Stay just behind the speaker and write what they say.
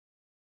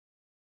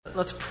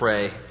Let's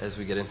pray as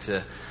we get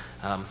into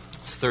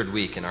this third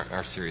week in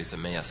our series,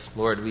 Emmaus.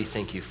 Lord, we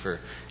thank you for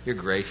your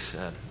grace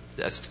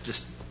that's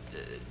just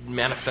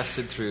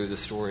manifested through the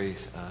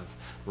stories of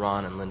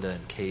Ron and Linda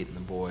and Kate and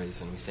the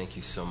boys, and we thank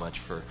you so much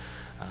for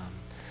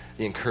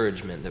the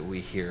encouragement that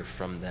we hear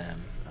from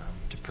them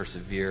to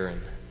persevere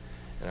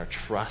in our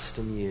trust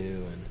in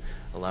you and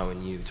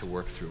allowing you to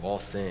work through all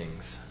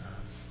things.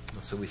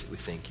 So we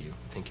thank you.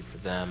 Thank you for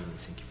them, and we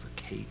thank you for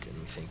Kate, and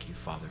we thank you,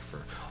 Father,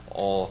 for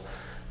all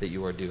that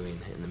you are doing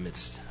in the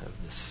midst of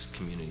this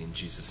community. In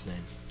Jesus'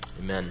 name,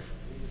 amen.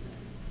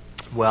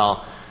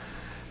 Well,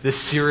 this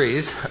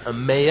series,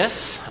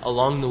 Emmaus,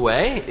 along the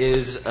way,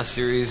 is a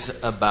series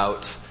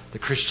about the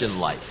Christian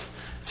life.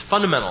 It's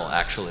fundamental,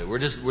 actually.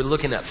 We're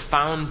looking at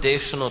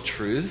foundational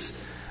truths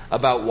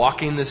about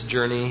walking this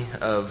journey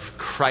of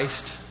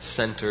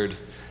Christ-centered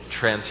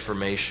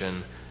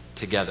transformation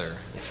together.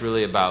 It's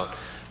really about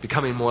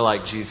becoming more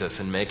like Jesus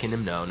and making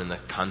him known in the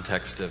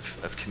context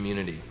of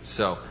community.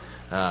 So,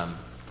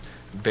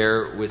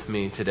 bear with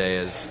me today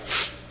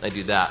as I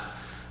do that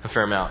a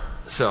fair amount.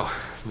 So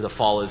the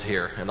fall is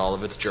here and all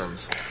of its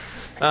germs.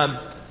 We're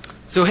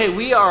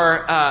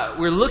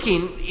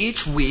looking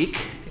each week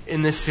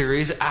in this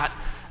series at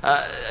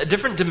a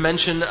different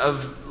dimension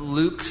of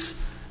Luke's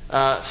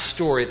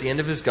story at the end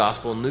of his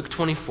gospel in Luke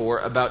 24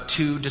 about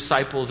two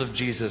disciples of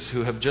Jesus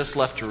who have just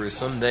left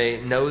Jerusalem.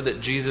 They know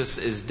that Jesus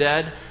is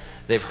dead.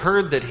 They've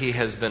heard that he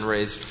has been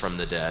raised from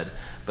the dead,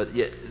 but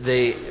yet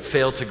they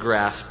fail to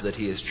grasp that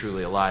he is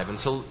truly alive. And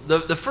so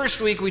the first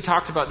week we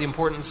talked about the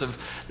importance of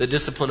the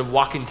discipline of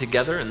walking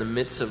together in the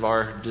midst of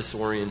our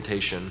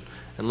disorientation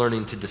and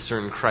learning to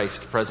discern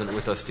Christ present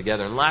with us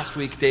together. And last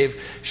week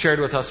Dave shared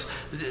with us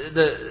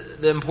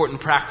the important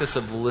practice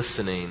of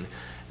listening,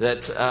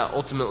 that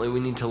ultimately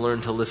we need to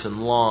learn to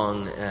listen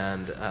long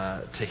and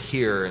to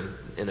hear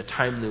in a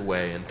timely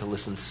way and to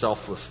listen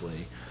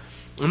selflessly.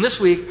 And this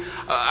week,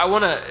 I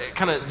want to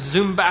kind of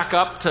zoom back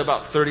up to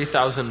about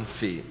 30,000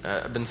 feet.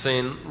 I've been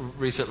saying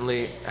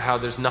recently how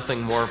there's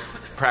nothing more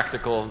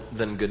practical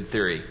than good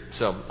theory.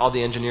 So all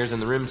the engineers in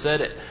the room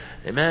said it.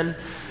 Amen.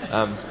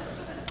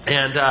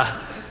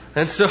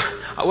 And so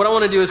what I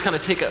want to do is kind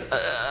of take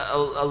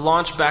a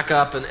launch back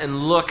up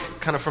and look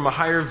kind of from a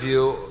higher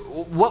view.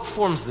 What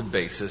forms the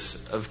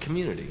basis of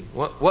community?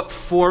 What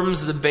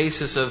forms the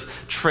basis of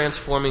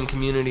transforming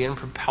community and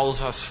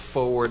propels us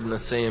forward in the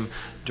same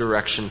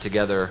direction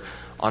together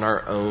on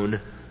our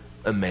own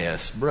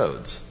Emmaus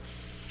roads?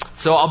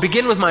 So I'll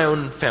begin with my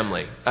own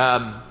family.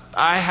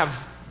 I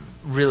have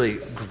really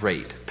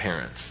great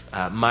parents.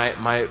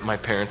 My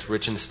parents,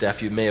 Rich and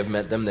Steph, you may have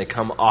met them. They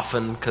come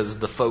often because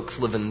the folks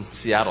live in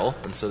Seattle,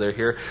 and so they're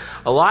here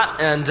a lot.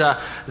 And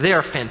they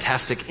are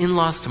fantastic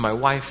in-laws to my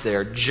wife. They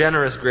are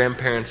generous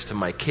grandparents to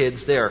my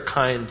kids. They are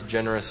kind,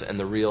 generous, and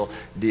the real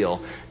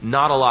deal.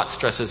 Not a lot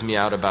stresses me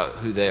out about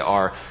who they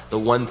are. The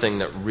one thing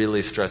that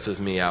really stresses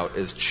me out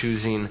is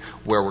choosing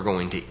where we're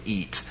going to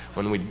eat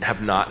when we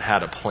have not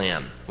had a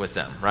plan with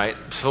them, right?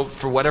 So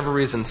for whatever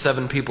reason,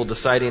 7 people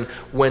deciding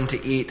when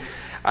to eat,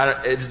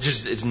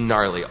 it's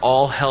gnarly.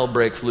 All hell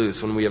breaks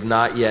loose when we have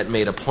not yet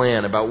made a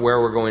plan about where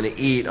we're going to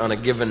eat on a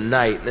given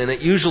night. And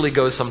it usually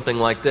goes something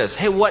like this.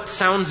 Hey, what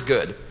sounds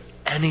good?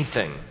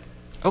 Anything.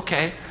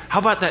 Okay. How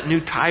about that new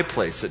Thai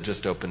place that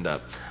just opened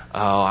up?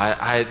 Oh,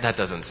 that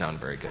doesn't sound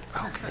very good.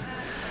 Okay.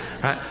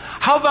 Right.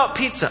 How about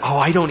pizza? Oh,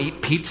 I don't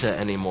eat pizza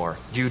anymore.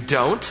 You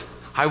don't?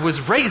 I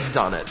was raised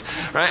on it,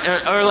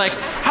 right? Or like,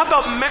 how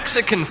about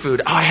Mexican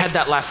food? Oh, I had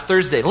that last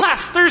Thursday.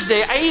 Last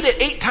Thursday, I ate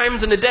it 8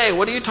 times in a day.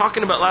 What are you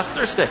talking about last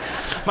Thursday?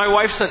 My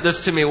wife sent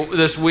this to me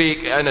this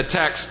week in a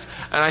text,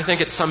 and I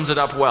think it sums it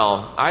up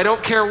well. I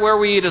don't care where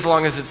we eat as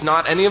long as it's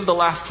not any of the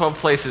last 12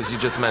 places you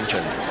just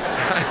mentioned.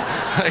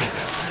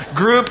 Like,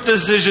 group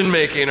decision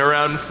making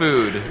around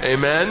food.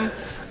 Amen?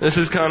 This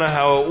is kind of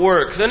how it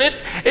works. And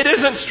it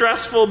isn't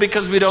stressful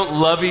because we don't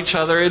love each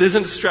other. It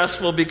isn't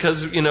stressful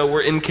because,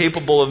 we're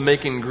incapable of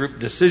making group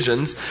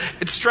decisions.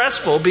 It's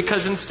stressful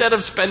because instead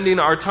of spending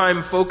our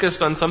time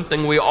focused on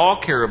something we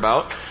all care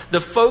about, the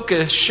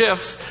focus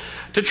shifts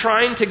to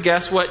trying to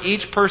guess what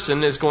each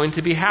person is going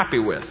to be happy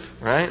with,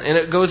 right? And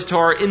it goes to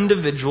our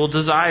individual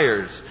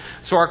desires.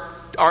 So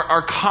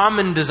our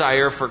common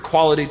desire for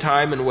quality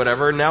time and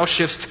whatever now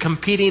shifts to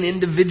competing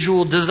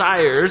individual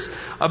desires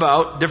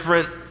about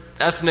different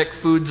ethnic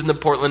foods in the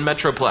Portland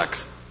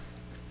Metroplex.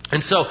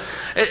 And so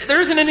there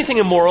isn't anything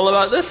immoral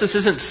about this. This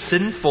isn't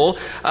sinful.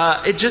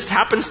 It just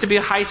happens to be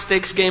a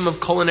high-stakes game of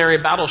culinary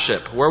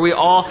battleship where we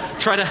all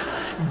try to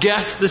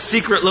guess the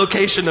secret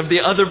location of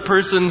the other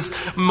person's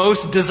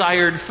most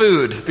desired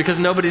food because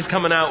nobody's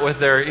coming out with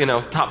their,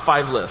 top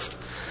 5 list.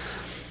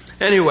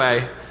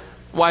 Anyway,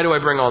 why do I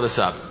bring all this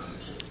up?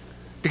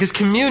 Because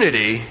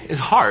community is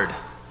hard.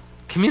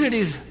 Community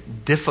is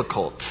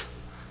difficult.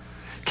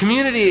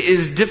 Community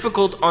is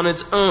difficult on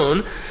its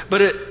own,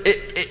 but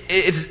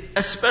it's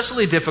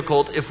especially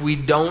difficult if we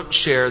don't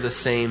share the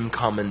same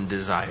common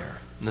desire,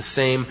 the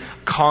same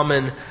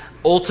common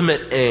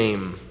ultimate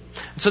aim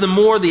So the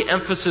more the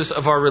emphasis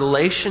of our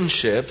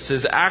relationships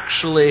is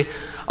actually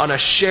on a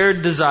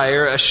shared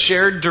desire, a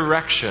shared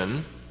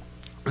direction,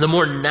 the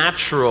more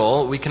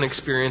natural we can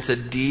experience a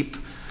deep,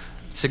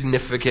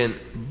 significant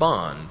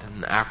bond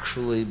and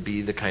actually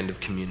be the kind of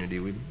community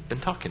we've been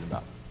talking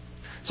about.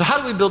 So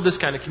how do we build this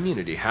kind of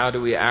community? How do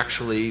we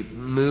actually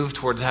move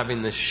towards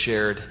having this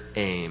shared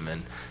aim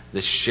and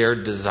this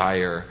shared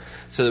desire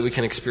so that we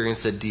can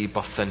experience the deep,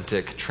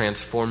 authentic,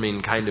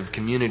 transforming kind of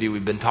community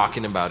we've been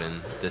talking about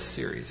in this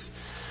series?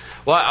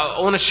 Well, I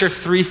want to share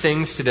 3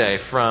 things today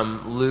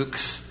from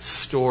Luke's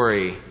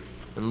story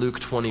in Luke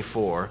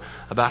 24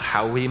 about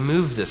how we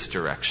move this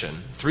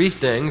direction. 3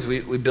 things.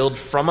 We build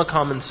from a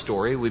common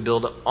story, we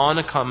build on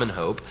a common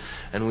hope,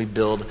 and we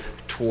build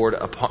toward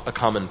a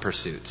common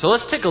pursuit. So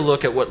let's take a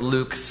look at what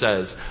Luke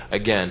says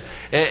again.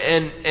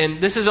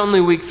 And this is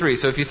only week 3,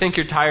 so if you think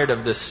you're tired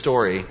of this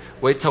story,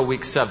 wait till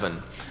week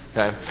 7.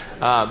 Okay?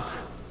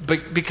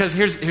 But because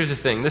here's the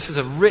thing. This is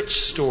a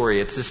rich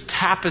story. It's this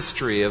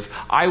tapestry of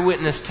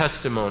eyewitness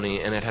testimony,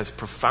 and it has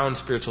profound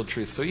spiritual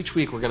truth. So each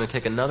week we're going to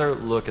take another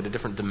look at a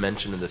different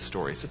dimension of this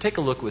story. So take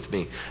a look with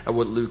me at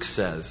what Luke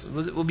says.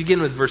 We'll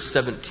begin with verse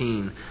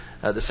 17,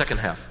 the second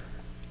half.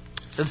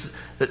 It says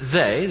that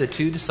they, the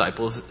 2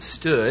 disciples,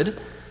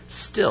 stood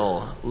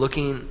still,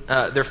 looking,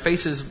 their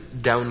faces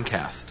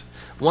downcast.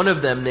 One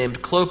of them,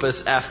 named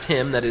Clopas, asked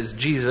him, that is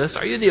Jesus,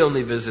 "Are you the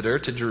only visitor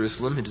to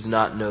Jerusalem who does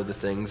not know the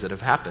things that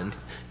have happened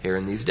here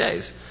in these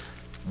days?"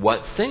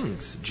 "What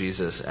things?"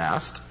 Jesus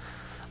asked.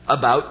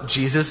 "About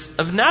Jesus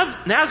of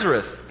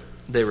Nazareth,"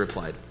 they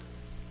replied.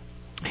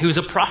 "He was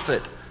a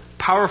prophet,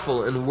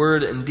 powerful in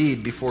word and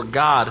deed before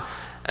God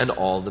and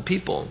all the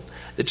people.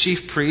 The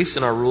chief priests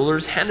and our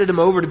rulers handed him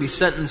over to be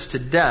sentenced to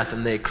death,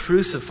 and they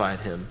crucified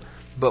him.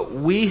 But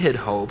we had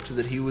hoped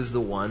that he was the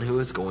one who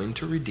was going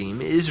to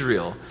redeem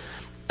Israel.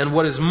 And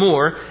what is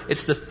more,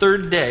 it's the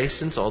 3rd day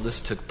since all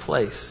this took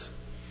place.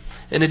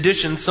 In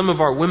addition, some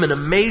of our women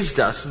amazed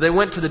us. They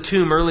went to the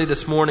tomb early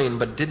this morning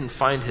but didn't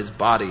find his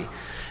body.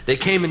 They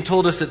came and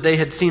told us that they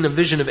had seen a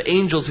vision of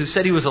angels who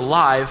said he was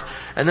alive.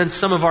 And then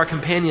some of our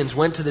companions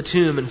went to the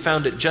tomb and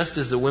found it just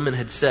as the women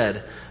had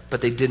said,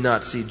 but they did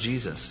not see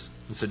Jesus."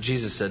 And so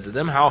Jesus said to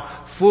them, "How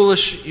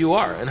foolish you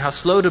are, and how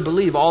slow to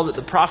believe all that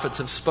the prophets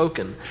have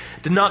spoken.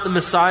 Did not the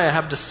Messiah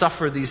have to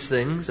suffer these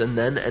things and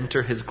then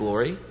enter his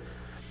glory?"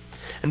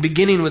 And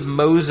beginning with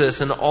Moses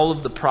and all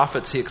of the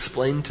prophets, he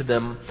explained to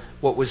them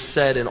what was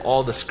said in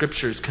all the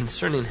scriptures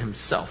concerning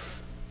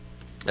himself.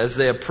 As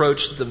they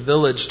approached the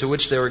village to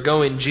which they were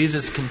going,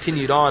 Jesus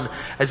continued on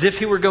as if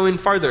he were going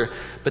farther,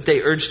 but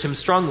they urged him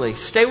strongly,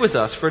 "Stay with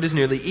us, for it is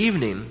nearly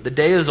evening. The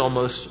day is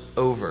almost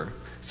over."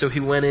 So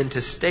he went in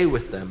to stay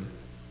with them.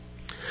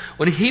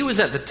 When he was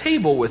at the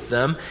table with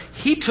them,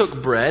 he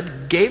took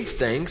bread, gave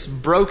thanks,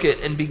 broke it,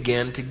 and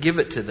began to give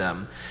it to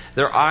them.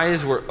 Their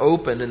eyes were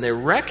opened, and they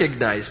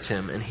recognized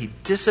him, and he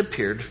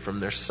disappeared from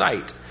their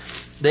sight.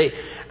 They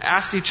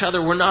asked each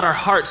other, "Were not our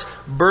hearts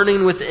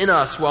burning within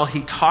us while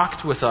he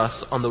talked with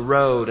us on the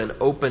road and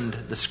opened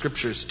the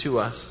scriptures to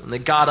us?" And they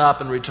got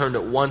up and returned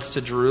at once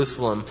to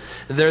Jerusalem.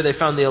 And there they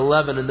found the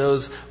 11 and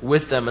those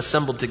with them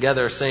assembled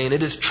together, saying,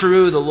 "It is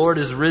true, the Lord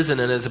is risen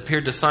and has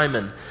appeared to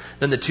Simon."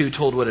 Then the 2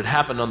 told what had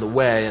happened on the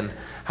way and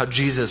how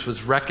Jesus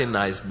was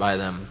recognized by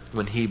them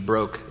when he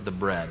broke the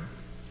bread.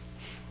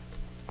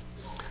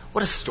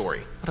 What a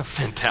story. What a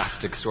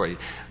fantastic story.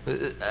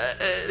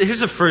 Here's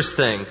the first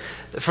thing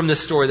from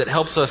this story that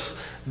helps us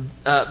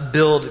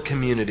build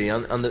community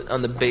on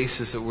the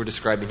basis that we're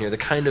describing here, the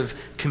kind of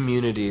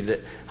community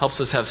that helps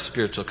us have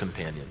spiritual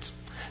companions.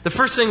 The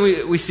first thing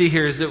we see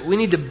here is that we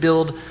need to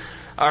build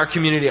our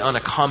community on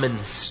a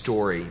common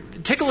story.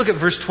 Take a look at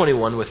verse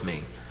 21 with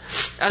me.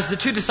 As the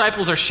 2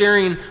 disciples are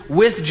sharing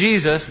with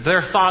Jesus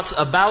their thoughts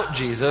about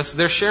Jesus,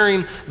 they're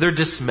sharing their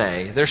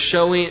dismay. They're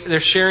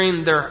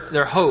sharing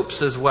their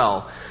hopes as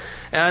well.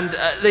 And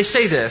they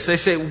say this. They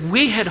say,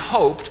 "We had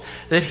hoped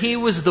that he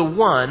was the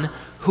one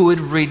who would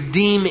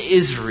redeem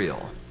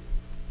Israel."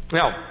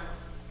 Now,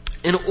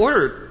 in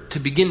order to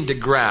begin to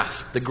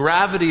grasp the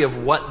gravity of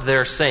what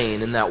they're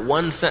saying in that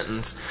one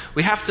sentence,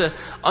 we have to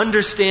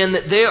understand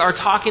that they are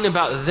talking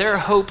about their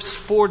hopes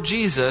for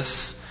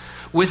Jesus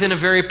within a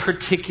very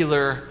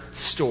particular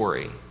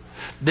story.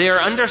 They are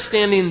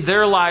understanding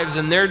their lives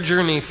and their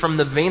journey from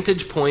the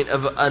vantage point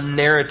of a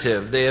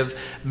narrative. They have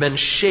been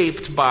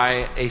shaped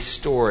by a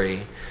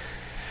story.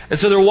 And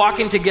so they're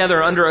walking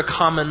together under a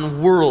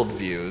common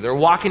worldview. They're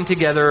walking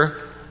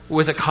together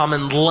with a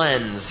common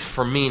lens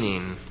for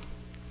meaning,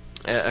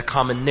 a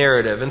common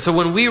narrative. And so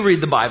when we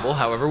read the Bible,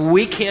 however,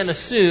 we can't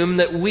assume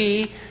that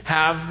we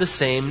have the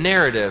same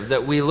narrative,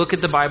 that we look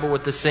at the Bible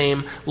with the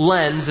same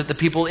lens that the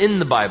people in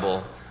the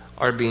Bible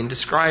are being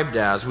described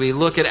as. We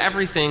look at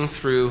everything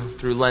through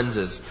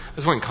lenses. I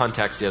was wearing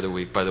contacts the other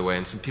week, by the way,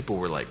 and some people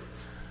were like,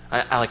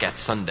 I like at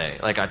Sunday,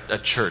 like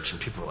at church, and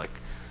people were like,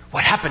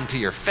 "What happened to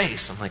your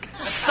face?" I'm like,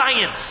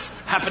 "Science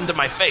happened to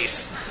my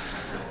face.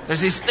 There's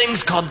these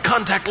things called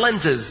contact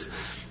lenses."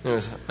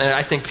 And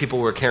I think people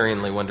were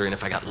carryingly wondering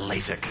if I got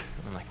LASIK.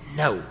 I'm like,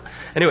 no.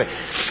 Anyway,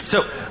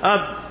 so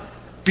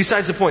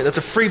Besides the point, that's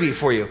a freebie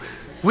for you.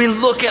 We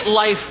look at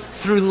life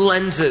through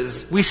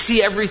lenses. We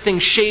see everything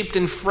shaped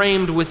and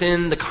framed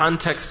within the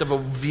context of a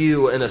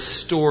view and a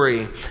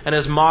story. And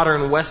as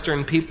modern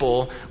Western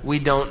people, we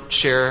don't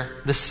share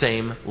the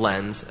same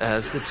lens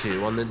as the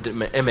two on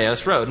the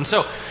Emmaus Road. And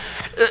so,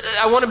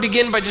 I want to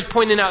begin by just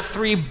pointing out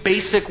three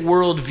basic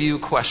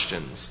worldview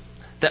questions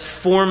that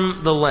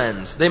form the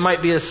lens. They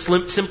might be a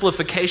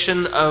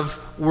simplification of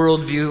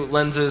worldview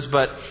lenses,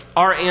 but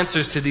our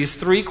answers to these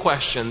three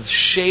questions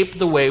shape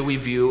the way we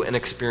view and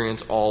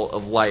experience all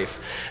of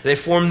life. They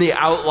form the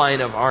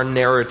outline of our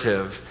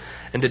narrative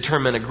and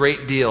determine a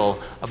great deal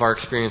of our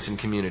experience in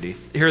community.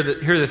 Here are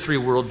the three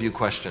worldview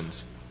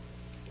questions.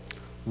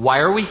 Why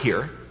are we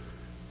here?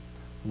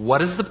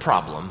 What is the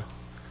problem?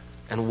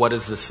 And what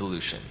is the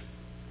solution?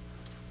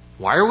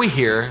 Why are we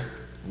here?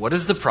 What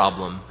is the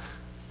problem?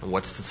 And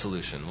what's the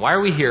solution? Why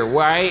are we here?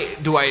 Why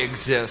do I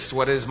exist?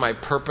 What is my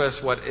purpose?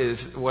 What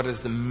is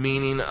the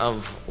meaning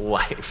of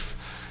life?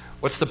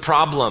 What's the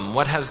problem?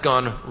 What has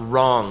gone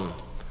wrong?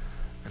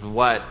 And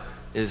what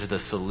is the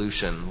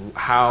solution?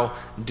 How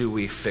do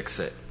we fix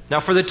it? Now,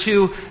 for the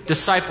two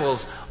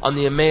disciples on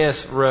the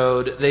Emmaus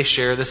Road, they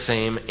share the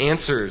same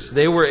answers.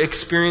 They were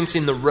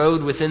experiencing the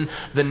road within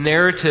the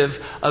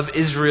narrative of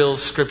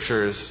Israel's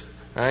scriptures.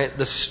 Right?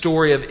 The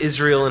story of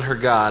Israel and her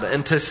God.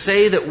 And to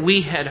say that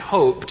we had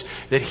hoped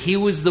that He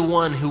was the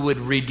one who would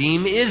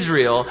redeem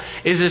Israel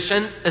is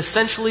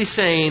essentially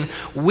saying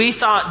we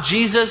thought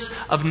Jesus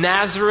of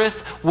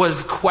Nazareth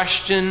was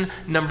question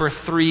number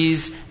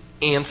 3's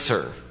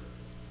answer.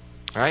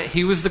 Right?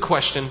 He was the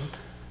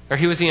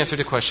answer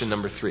to question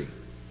number 3.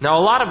 Now,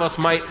 a lot of us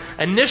might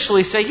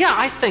initially say, yeah,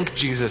 I think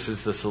Jesus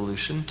is the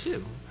solution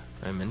too.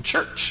 I'm in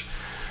church.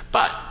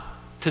 But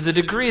to the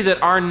degree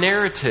that our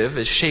narrative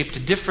is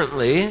shaped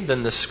differently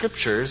than the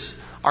Scriptures,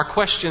 our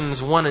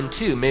questions 1 and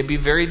 2 may be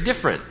very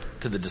different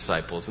to the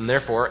disciples, and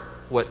therefore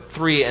what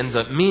 3 ends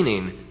up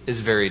meaning is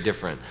very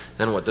different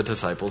than what the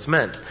disciples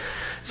meant.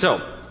 So,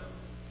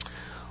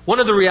 one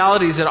of the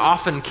realities that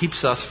often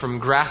keeps us from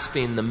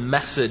grasping the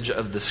message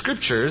of the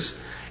Scriptures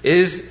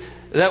is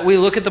that we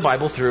look at the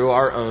Bible through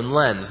our own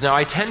lens. Now,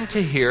 I tend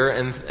to hear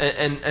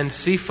and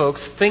see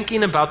folks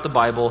thinking about the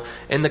Bible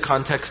in the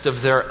context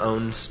of their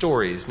own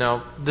stories.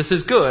 Now, this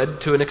is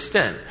good to an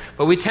extent,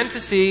 but we tend to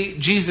see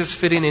Jesus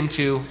fitting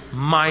into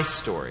my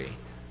story,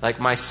 like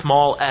my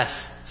small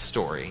s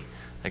story,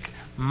 like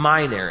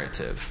my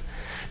narrative.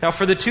 Now,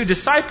 for the two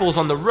disciples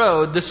on the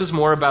road, this was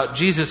more about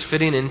Jesus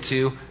fitting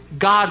into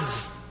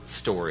God's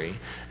story,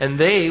 and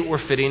they were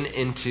fitting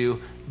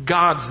into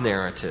God's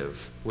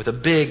narrative with a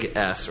big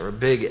S or a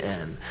big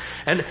N.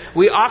 And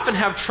we often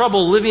have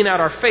trouble living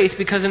out our faith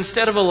because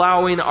instead of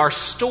allowing our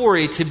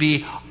story to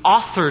be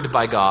authored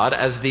by God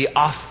as the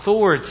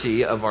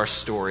authority of our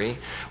story,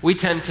 we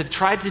tend to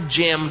try to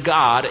jam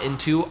God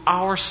into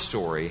our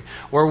story,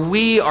 where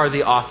we are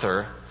the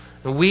author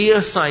and we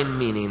assign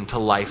meaning to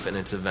life and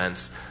its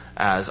events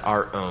as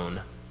our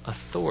own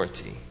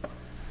authority.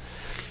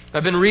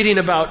 I've been reading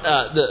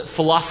about the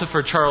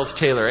philosopher Charles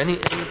Taylor. Any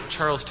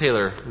Charles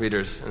Taylor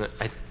readers?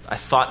 I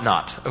thought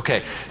not.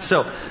 Okay.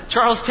 So,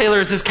 Charles Taylor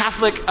is this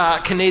Catholic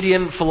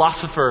Canadian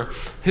philosopher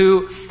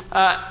who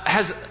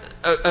has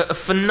a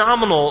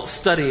phenomenal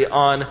study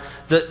on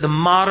the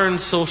modern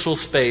social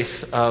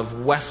space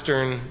of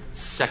Western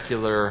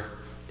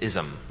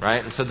secularism,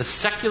 right? And so the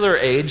secular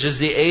age is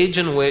the age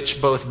in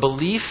which both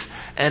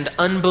belief and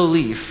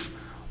unbelief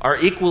are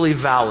equally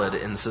valid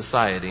in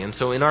society. And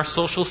so in our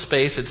social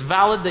space, it's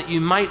valid that you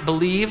might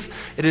believe.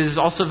 It is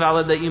also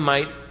valid that you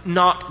might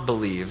not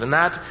believe. And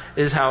that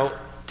is how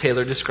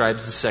Taylor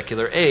describes the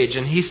secular age.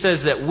 And he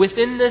says that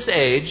within this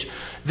age,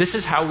 this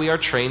is how we are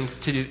trained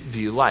to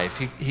view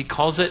life. He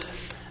calls it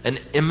an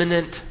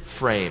immanent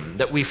frame,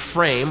 that we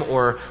frame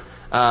or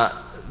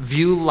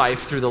view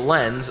life through the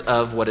lens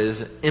of what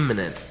is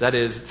immanent. That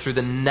is, through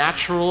the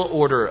natural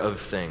order of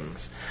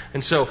things.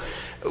 And so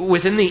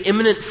within the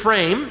immanent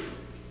frame,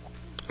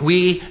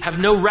 we have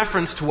no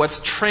reference to what's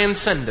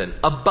transcendent,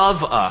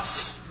 above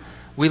us.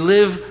 We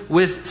live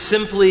with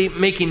simply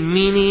making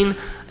meaning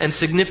and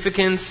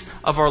significance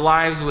of our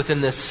lives within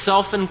this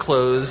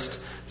self-enclosed,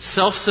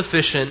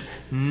 self-sufficient,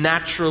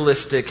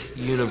 naturalistic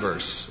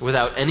universe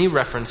without any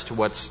reference to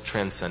what's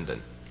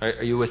transcendent.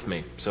 Are you with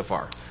me so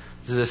far?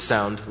 Does this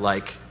sound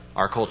like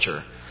our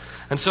culture?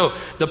 And so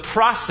the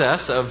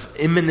process of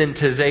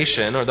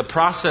immanentization, or the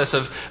process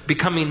of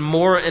becoming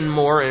more and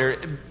more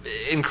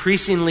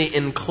increasingly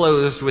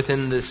enclosed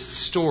within this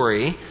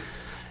story,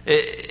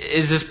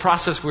 is this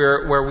process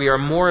where we are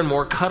more and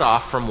more cut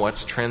off from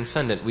what's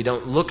transcendent. We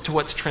don't look to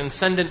what's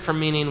transcendent for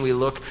meaning, we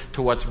look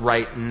to what's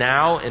right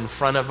now in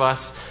front of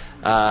us,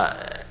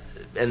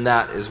 and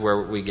that is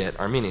where we get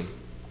our meaning.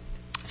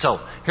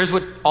 So, here's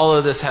what all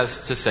of this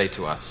has to say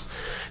to us.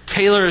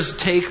 Taylor's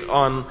take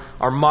on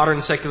our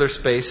modern secular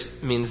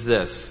space means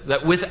this,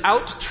 that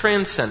without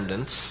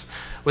transcendence,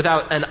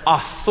 without an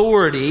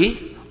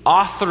authority,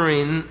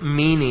 authoring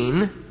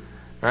meaning,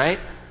 right,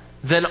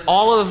 then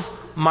all of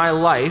my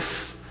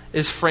life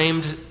is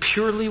framed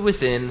purely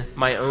within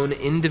my own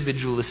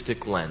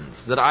individualistic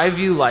lens. That I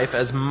view life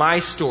as my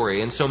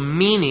story, and so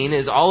meaning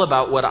is all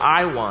about what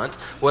I want,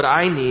 what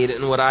I need,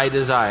 and what I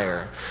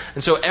desire.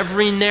 And so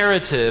every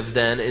narrative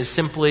then is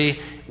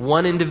simply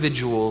one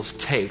individual's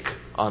take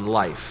on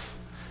life.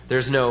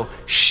 There's no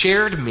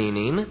shared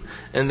meaning,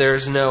 and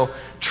there's no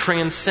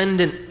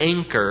transcendent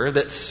anchor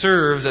that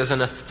serves as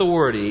an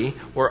authority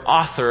or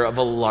author of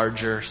a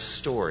larger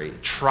story.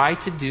 Try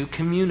to do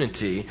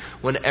community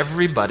when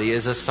everybody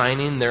is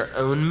assigning their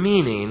own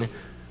meaning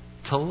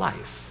to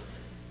life.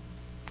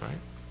 Right?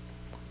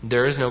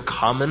 There is no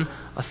common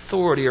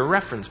authority or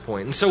reference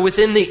point. And so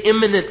within the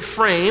immanent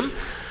frame,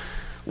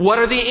 what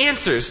are the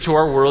answers to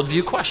our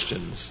worldview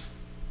questions?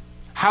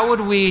 How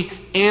would we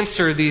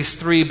answer these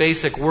three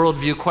basic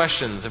worldview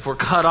questions if we're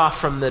cut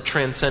off from the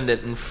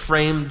transcendent and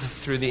framed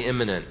through the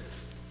immanent,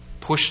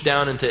 pushed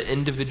down into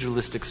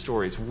individualistic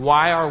stories?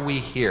 Why are we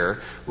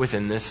here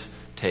within this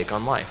take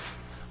on life?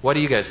 What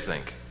do you guys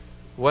think?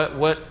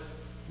 What?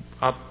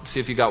 I'll see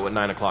if you got what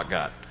 9 o'clock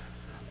got.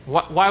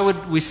 Why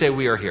would we say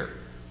we are here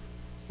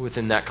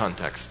within that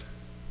context?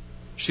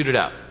 Shoot it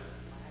out.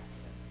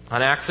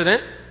 On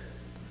accident?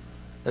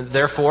 And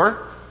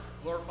therefore?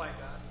 Glorify God.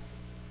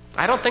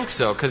 I don't think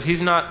so, because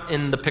he's not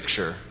in the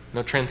picture.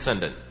 No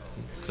transcendent.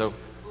 So,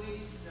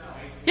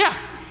 yeah.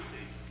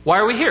 Why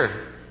are we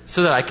here?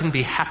 So that I can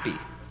be happy.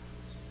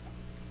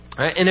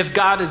 Right? And if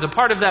God is a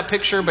part of that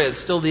picture, but it's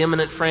still the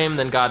immanent frame,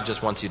 then God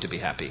just wants you to be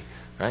happy.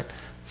 Right?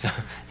 So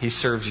he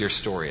serves your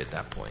story at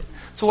that point.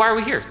 So why are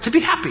we here? To be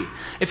happy.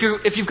 If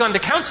you've gone to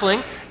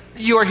counseling,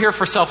 you are here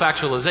for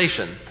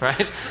self-actualization.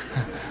 Right?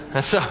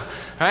 And so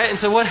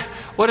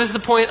what is the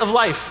point of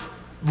life?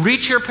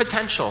 Reach your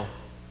potential.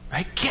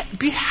 Right?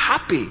 Be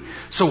happy.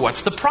 So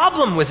what's the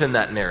problem within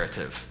that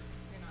narrative?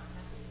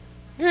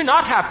 You're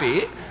not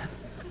happy.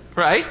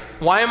 Right?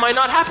 Why am I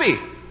not happy?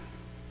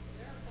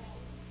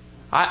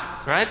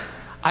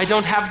 I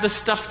don't have the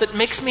stuff that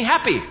makes me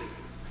happy.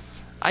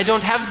 I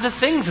don't have the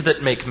things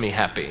that make me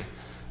happy.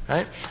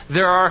 Right?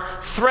 There are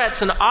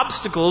threats and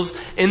obstacles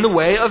in the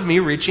way of me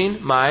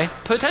reaching my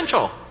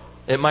potential.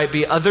 It might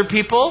be other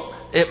people.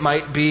 It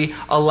might be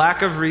a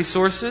lack of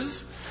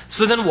resources.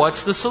 So then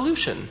what's the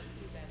solution?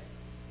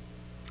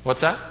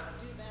 What's that?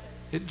 Do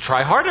better.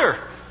 Try harder.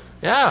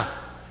 Yeah.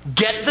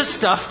 Get the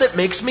stuff that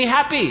makes me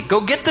happy. Go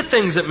get the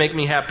things that make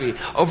me happy.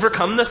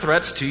 Overcome the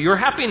threats to your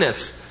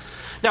happiness.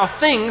 Now,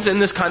 things in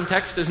this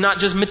context is not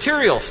just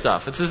material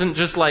stuff. This isn't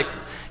just like,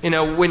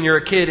 when you're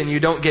a kid and you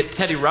don't get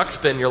Teddy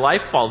Ruxpin, your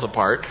life falls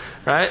apart.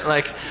 Right?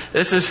 Like,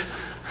 that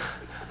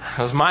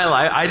was my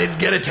life. I didn't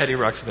get a Teddy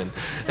Ruxpin.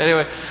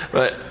 Anyway,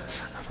 but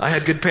I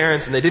had good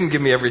parents and they didn't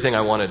give me everything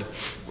I wanted.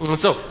 And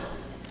so,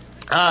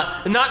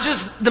 not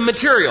just the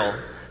material.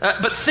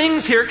 But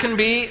things here can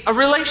be a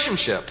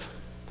relationship.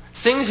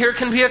 Things here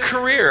can be a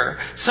career,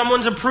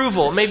 someone's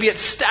approval, maybe it's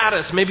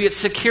status, maybe it's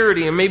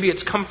security, and maybe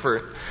it's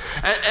comfort.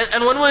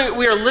 And when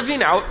we are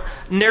living out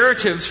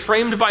narratives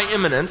framed by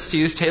immanence, to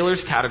use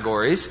Taylor's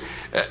categories,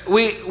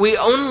 we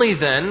only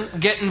then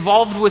get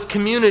involved with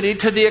community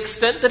to the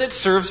extent that it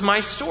serves my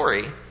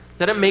story,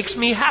 that it makes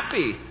me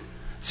happy.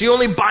 So you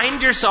only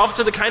bind yourself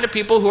to the kind of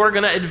people who are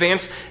going to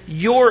advance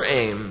your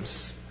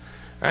aims.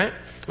 Right?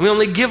 We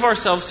only give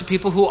ourselves to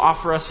people who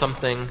offer us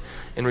something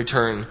in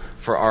return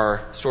for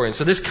our story. And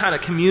so this kind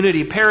of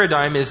community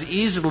paradigm is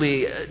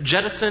easily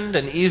jettisoned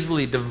and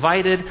easily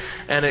divided,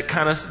 and it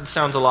kind of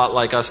sounds a lot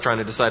like us trying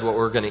to decide what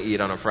we're going to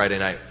eat on a Friday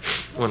night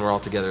when we're all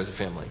together as a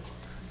family.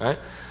 Right?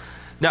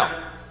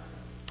 Now,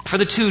 for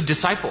the two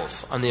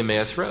disciples on the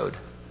Emmaus Road,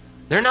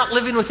 they're not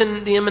living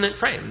within the immanent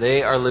frame.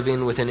 They are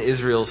living within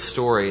Israel's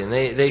story. And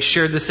they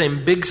shared the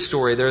same big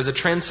story. There is a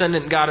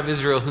transcendent God of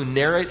Israel who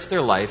narrates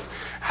their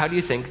life. How do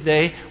you think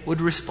they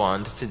would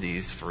respond to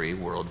these three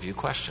worldview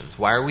questions?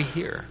 Why are we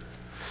here?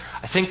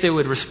 I think they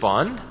would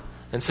respond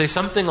and say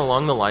something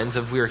along the lines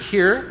of, we're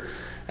here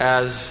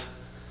as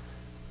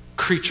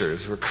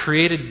creatures. We're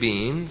created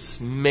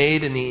beings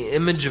made in the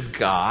image of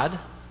God.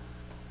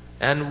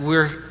 And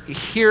we're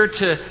here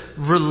to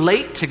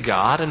relate to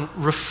God and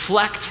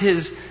reflect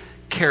His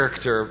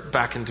character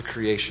back into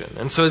creation.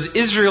 And so as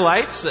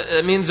Israelites,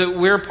 it means that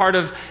we're part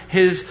of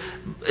His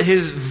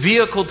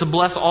vehicle to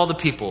bless all the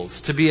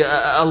peoples, to be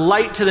a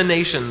light to the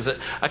nations,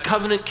 a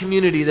covenant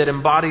community that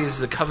embodies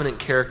the covenant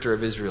character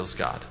of Israel's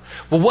God.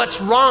 Well,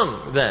 what's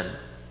wrong then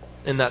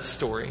in that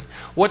story?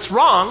 What's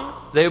wrong,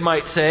 they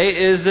might say,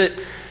 is that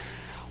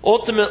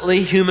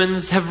ultimately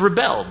humans have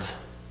rebelled.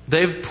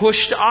 They've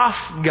pushed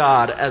off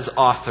God as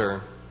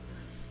author.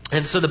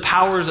 And so the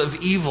powers of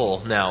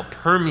evil now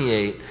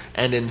permeate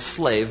and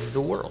enslave the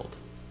world.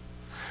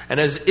 And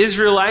as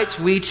Israelites,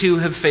 we too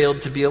have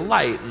failed to be a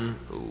light,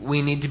 and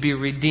we need to be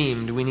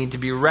redeemed. We need to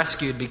be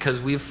rescued because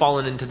we've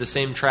fallen into the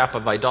same trap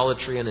of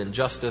idolatry and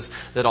injustice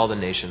that all the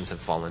nations have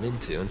fallen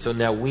into. And so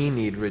now we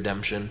need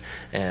redemption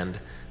and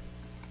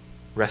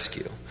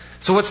rescue.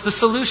 So what's the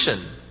solution?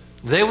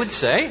 They would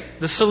say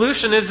the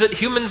solution is that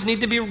humans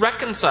need to be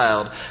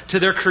reconciled to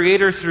their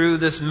Creator through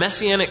this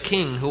messianic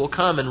king who will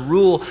come and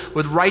rule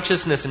with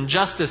righteousness and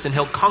justice, and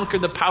he'll conquer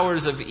the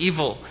powers of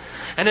evil.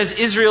 And as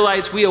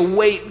Israelites, we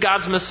await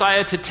God's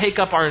Messiah to take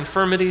up our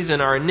infirmities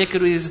and our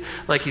iniquities,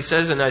 like he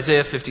says in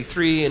Isaiah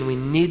 53, and we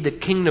need the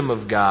kingdom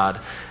of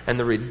God and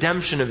the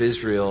redemption of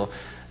Israel,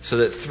 so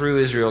that through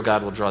Israel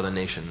God will draw the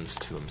nations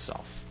to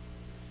himself.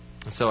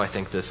 And so I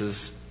think this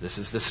is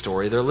the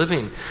story they're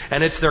living.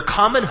 And it's their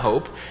common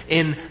hope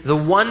in the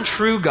one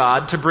true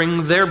God to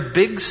bring their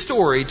big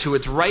story to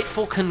its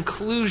rightful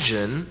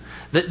conclusion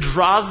that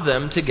draws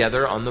them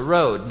together on the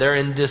road. They're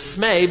in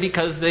dismay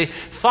because they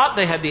thought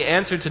they had the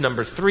answer to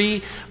number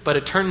 3, but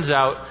it turns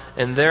out,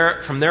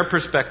 from their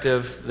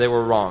perspective, they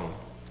were wrong.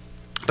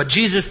 But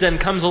Jesus then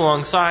comes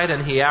alongside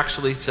and he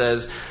actually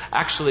says,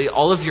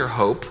 all of your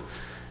hope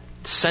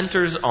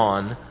centers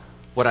on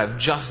what I've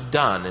just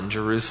done in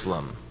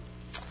Jerusalem.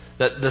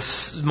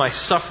 That my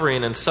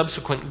suffering and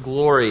subsequent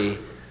glory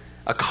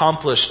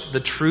accomplished the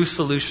true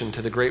solution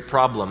to the great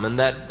problem, and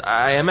that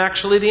I am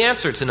actually the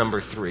answer to number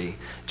 3,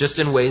 just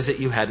in ways that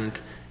you hadn't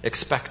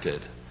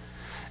expected.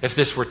 If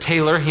this were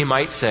Taylor, he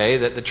might say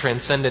that the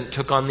transcendent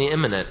took on the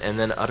immanent and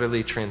then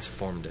utterly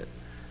transformed it.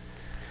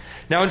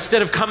 Now,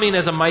 instead of coming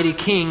as a mighty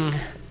king,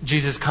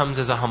 Jesus comes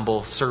as a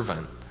humble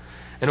servant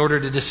in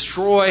order to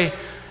destroy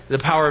the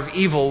power of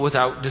evil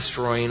without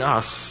destroying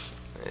us.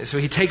 So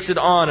he takes it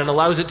on and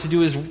allows it to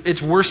do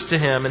its worst to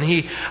him. And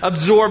he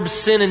absorbs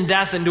sin and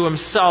death into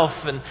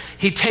himself. And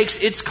he takes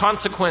its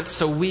consequence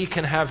so we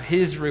can have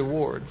his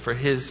reward for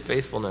his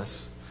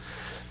faithfulness.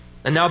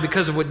 And now,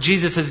 because of what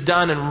Jesus has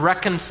done in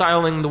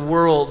reconciling the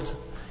world,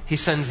 he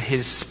sends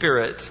his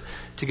Spirit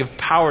to give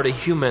power to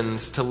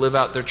humans to live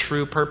out their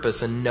true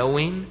purpose in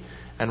knowing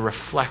and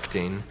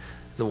reflecting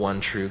the one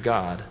true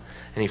God.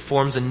 And he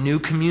forms a new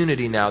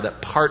community now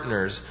that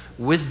partners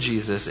with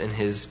Jesus in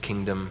his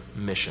kingdom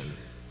mission.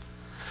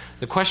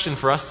 The question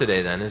for us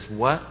today then is,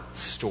 what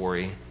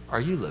story are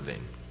you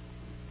living?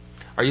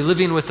 Are you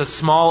living with a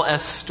small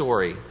s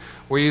story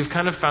where you've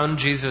kind of found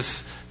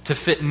Jesus to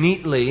fit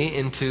neatly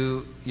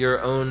into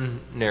your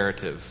own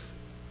narrative,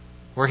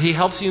 where he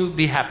helps you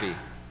be happy?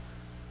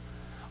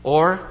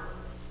 Or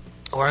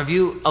have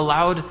you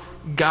allowed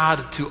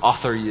God to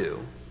author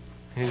you?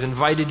 He's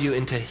invited you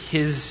into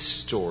his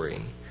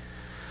story.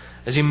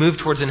 As you move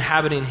towards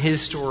inhabiting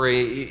his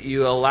story,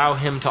 you allow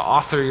him to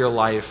author your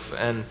life,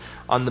 and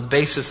on the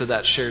basis of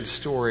that shared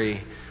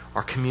story,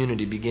 our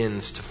community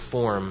begins to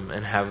form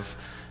and have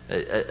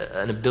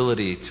an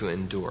ability to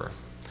endure.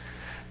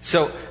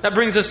 So that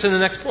brings us to the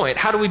next point.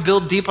 How do we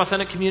build deep,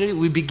 authentic community?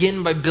 We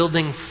begin by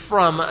building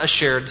from a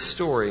shared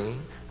story,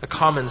 a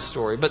common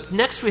story. But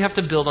next we have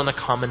to build on a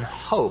common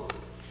hope.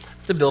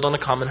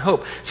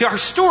 See, our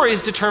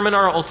stories determine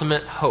our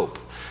ultimate hope.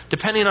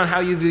 Depending on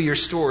how you view your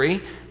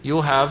story,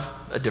 you'll have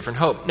a different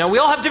hope. Now, we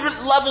all have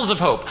different levels of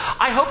hope.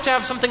 I hope to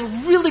have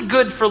something really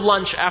good for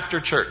lunch after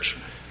church.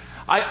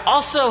 I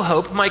also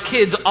hope my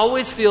kids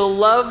always feel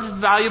loved,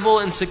 valuable,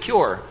 and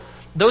secure.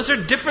 Those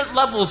are different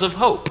levels of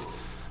hope,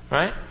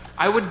 right?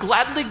 I would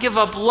gladly give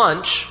up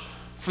lunch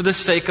for the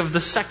sake of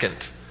the second,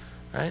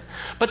 right?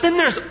 But then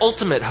there's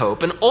ultimate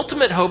hope, and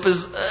ultimate hope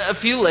is a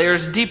few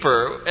layers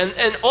deeper.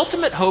 And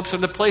ultimate hopes are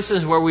the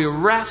places where we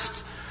rest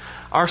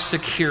our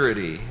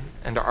security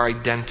and our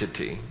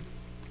identity.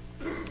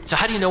 So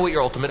how do you know what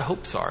your ultimate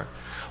hopes are?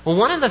 Well,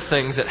 one of the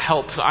things that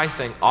helps, I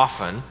think,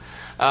 often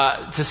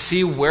to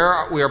see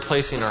where we are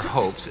placing our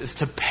hopes is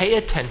to pay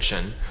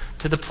attention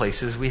to the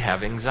places we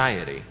have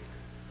anxiety.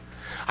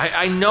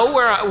 I know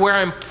where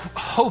I'm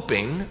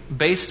hoping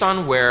based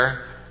on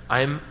where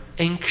I'm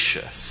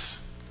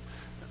anxious.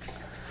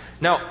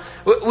 Now,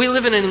 we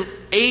live in an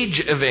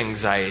age of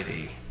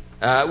anxiety.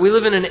 We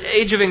live in an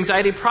age of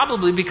anxiety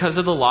probably because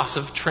of the loss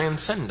of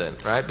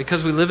transcendent, right?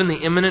 Because we live in the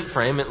immanent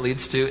frame, it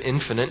leads to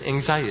infinite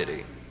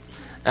anxiety.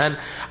 And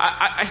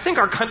I think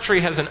our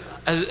country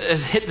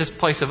has hit this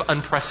place of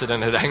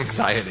unprecedented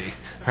anxiety,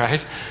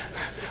 right?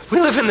 We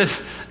live in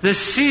this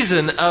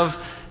season of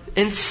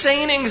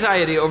insane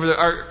anxiety over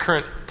our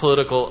current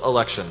political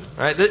election,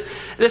 right?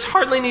 This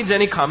hardly needs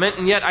any comment,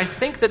 and yet I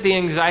think that the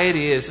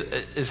anxiety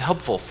is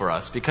helpful for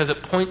us because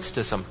it points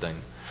to something.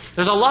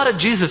 There's a lot of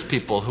Jesus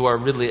people who are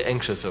really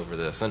anxious over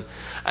this.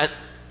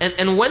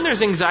 And when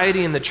there's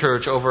anxiety in the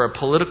church over a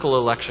political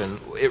election,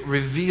 it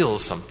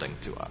reveals something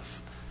to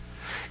us.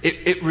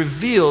 It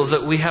reveals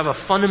that we have a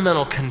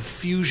fundamental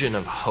confusion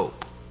of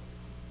hope.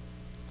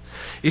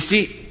 You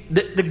see,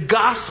 the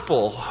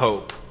gospel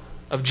hope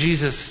of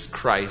Jesus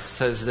Christ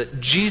says that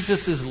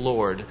Jesus is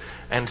Lord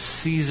and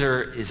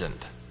Caesar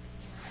isn't.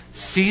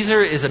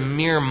 Caesar is a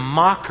mere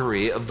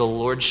mockery of the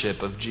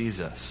lordship of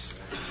Jesus.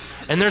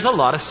 And there's a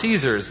lot of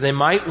Caesars. They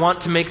might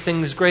want to make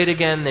things great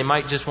again. They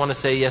might just want to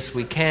say, yes,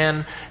 we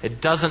can.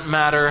 It doesn't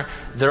matter.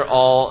 They're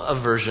all a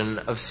version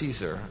of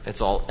Caesar. It's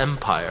all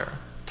empire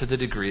to the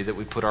degree that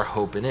we put our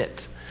hope in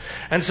it.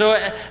 And so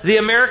the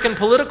American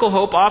political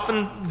hope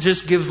often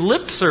just gives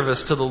lip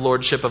service to the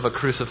lordship of a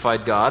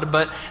crucified God,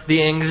 but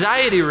the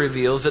anxiety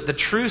reveals that the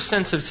true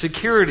sense of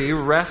security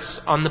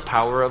rests on the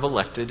power of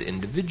elected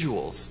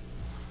individuals.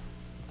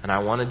 And I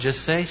want to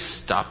just say,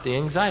 stop the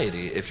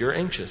anxiety if you're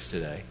anxious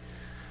today.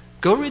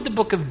 Go read the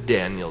book of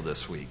Daniel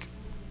this week.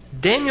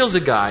 Daniel's a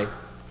guy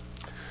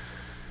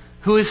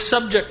who is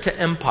subject to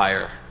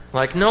empire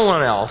like no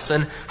one else.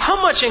 And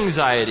how much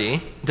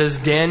anxiety does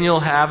Daniel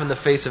have in the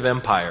face of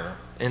empire?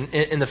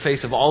 In the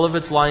face of all of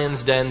its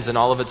lions' dens and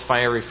all of its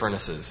fiery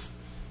furnaces?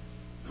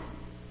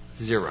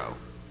 Zero,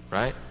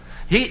 right?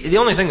 The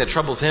only thing that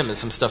troubles him is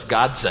some stuff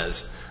God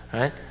says,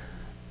 right?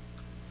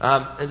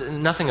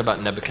 Nothing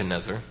about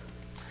Nebuchadnezzar.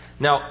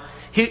 Now,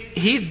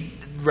 he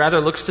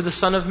rather looks to the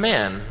Son of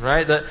Man,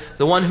 right?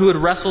 The one who would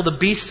wrestle the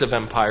beasts of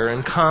empire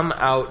and come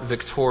out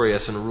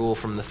victorious and rule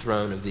from the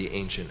throne of the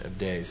Ancient of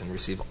Days and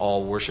receive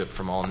all worship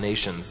from all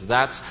nations.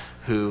 That's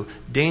who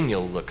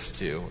Daniel looks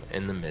to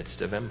in the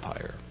midst of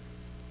empire.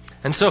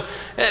 And so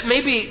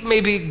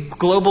maybe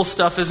global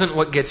stuff isn't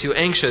what gets you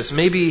anxious.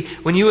 Maybe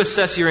when you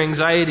assess your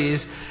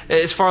anxieties,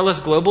 it's far less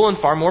global and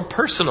far more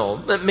personal.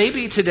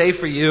 Maybe today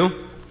for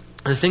you,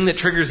 the thing that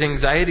triggers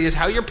anxiety is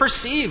how you're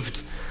perceived.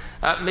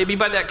 Maybe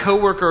by that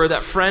coworker or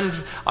that friend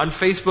on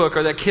Facebook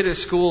or that kid at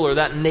school or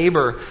that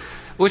neighbor,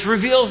 which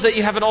reveals that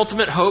you have an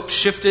ultimate hope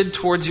shifted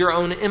towards your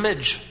own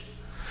image.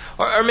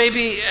 Or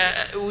maybe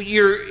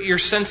you're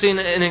sensing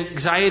an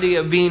anxiety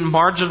of being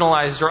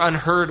marginalized or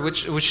unheard,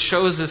 which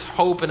shows this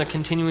hope and a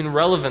continuing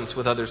relevance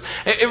with others.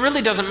 It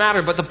really doesn't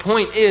matter, but the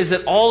point is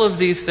that all of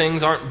these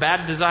things aren't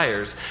bad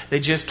desires. They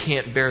just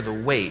can't bear the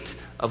weight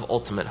of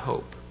ultimate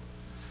hope.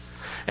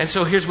 And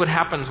so here's what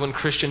happens when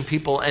Christian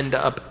people end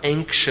up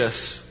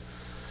anxious.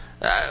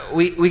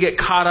 We get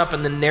caught up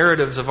in the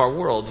narratives of our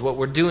worlds. What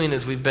we're doing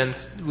is we've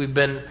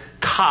been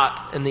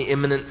caught in the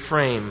imminent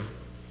frame.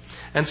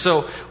 And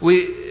so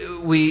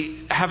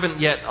we haven't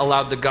yet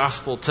allowed the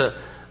gospel to,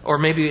 or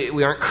maybe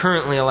we aren't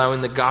currently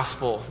allowing the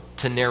gospel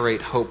to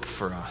narrate hope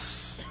for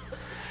us.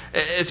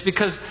 It's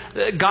because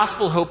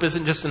gospel hope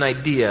isn't just an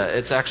idea.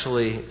 It's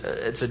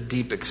a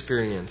deep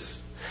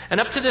experience. And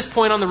up to this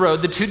point on the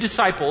road, the two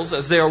disciples,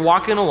 as they are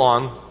walking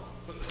along,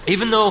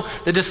 even though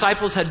the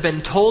disciples had been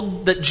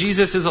told that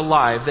Jesus is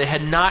alive, they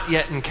had not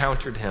yet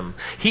encountered him.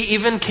 He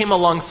even came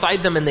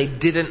alongside them and they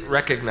didn't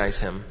recognize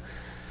him.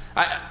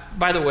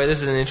 By the way,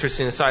 this is an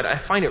interesting aside. I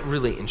find it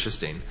really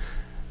interesting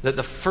that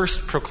the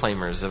first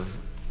proclaimers of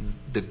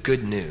the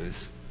good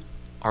news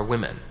are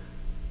women.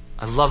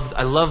 I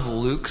love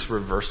Luke's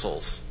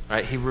reversals,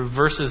 right? He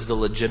reverses the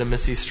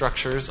legitimacy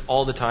structures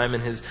all the time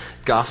in his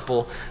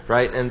gospel,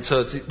 right? And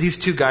so these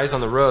two guys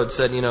on the road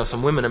said,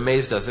 some women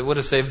amazed us. It would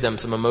have saved them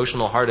some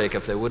emotional heartache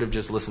if they would have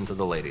just listened to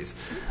the ladies.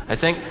 I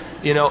think,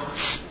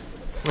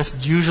 this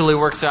usually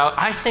works out.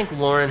 I think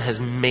Lauren has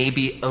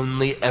maybe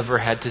only ever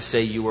had to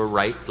say you were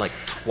right like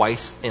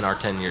twice in our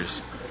 10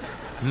 years.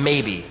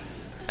 Maybe.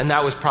 And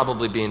that was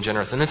probably being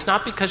generous. And it's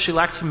not because she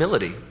lacks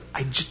humility.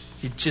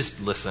 You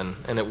just listen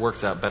and it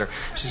works out better.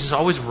 She's just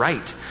always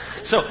right.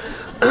 So,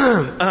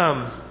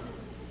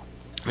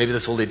 maybe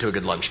this will lead to a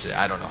good lunch today.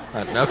 I don't know.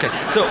 Okay.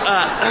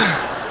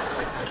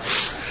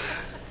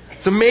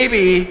 So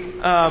maybe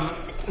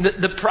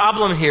the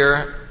problem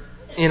here,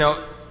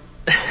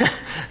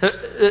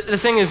 the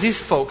thing is, these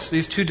folks,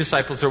 these two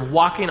disciples, are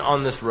walking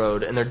on this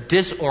road and they're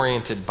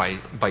disoriented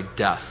by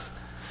death.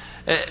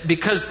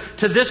 Because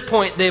to this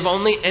point, they've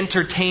only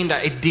entertained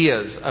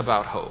ideas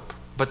about hope,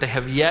 but they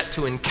have yet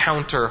to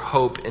encounter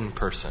hope in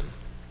person.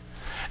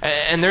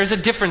 And there's a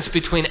difference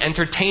between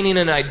entertaining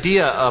an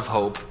idea of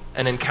hope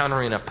and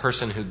encountering a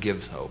person who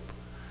gives hope.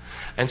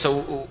 And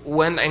so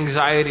when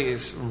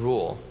anxieties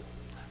rule,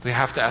 we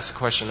have to ask the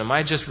question, am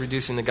I just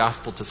reducing the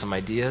gospel to some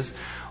ideas,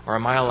 or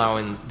am I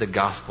allowing the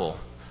gospel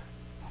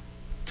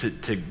to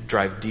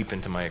drive deep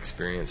into my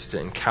experience, to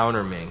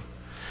encounter me?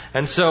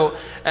 And so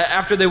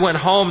after they went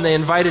home, they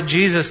invited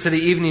Jesus to the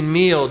evening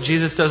meal.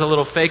 Jesus does a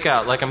little fake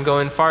out, like, I'm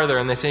going farther.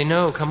 And they say,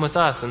 no, come with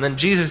us. And then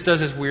Jesus does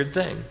his weird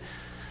thing.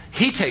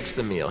 He takes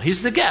the meal.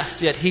 He's the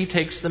guest, yet he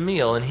takes the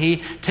meal. And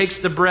he takes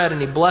the bread and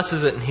he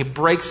blesses it and he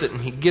breaks it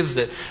and he gives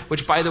it,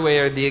 which, by the way,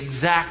 are the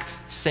exact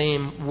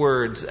same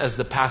words as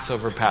the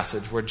Passover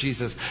passage where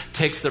Jesus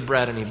takes the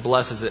bread and he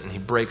blesses it and he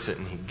breaks it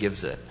and he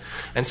gives it.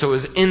 And so it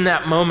was in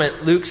that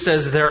moment, Luke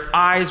says, their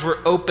eyes were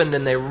opened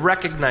and they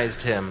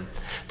recognized him.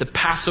 The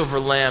Passover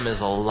lamb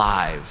is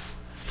alive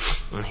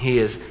and he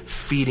is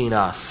feeding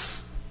us.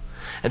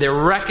 And they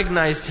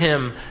recognized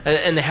him,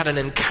 and they had an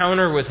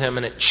encounter with him,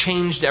 and it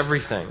changed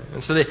everything.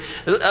 And so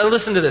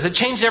listen to this. It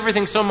changed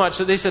everything so much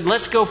that they said,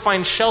 let's go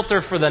find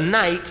shelter for the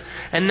night.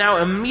 And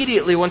now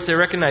immediately, once they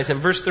recognized him,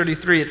 verse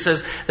 33, it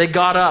says, they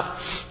got up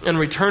and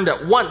returned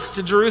at once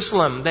to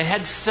Jerusalem. They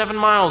had 7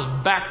 miles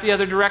back the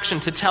other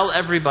direction to tell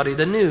everybody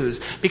the news,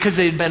 because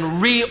they had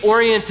been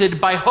reoriented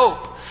by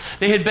hope.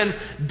 They had been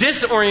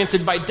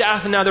disoriented by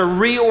death, and now they're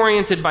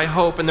reoriented by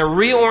hope. And their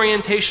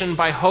reorientation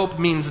by hope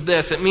means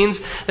this. It means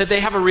that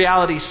they have a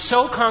reality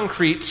so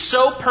concrete,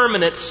 so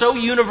permanent, so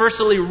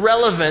universally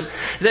relevant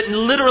that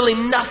literally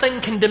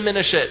nothing can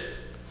diminish it.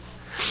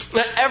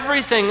 That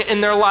everything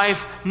in their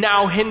life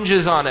now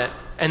hinges on it,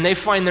 and they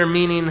find their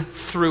meaning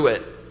through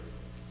it.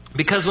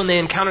 Because when they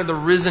encountered the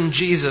risen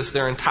Jesus,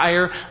 their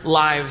entire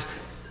lives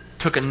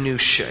took a new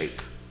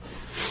shape.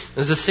 It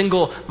was the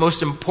single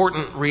most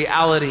important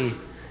reality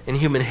in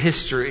human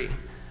history.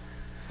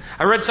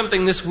 I read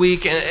something this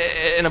week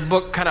in a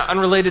book kind of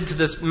unrelated to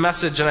this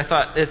message, and I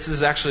thought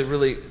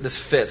this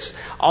fits.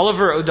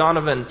 Oliver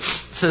O'Donovan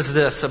says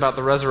this about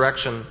the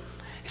resurrection.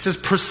 He says,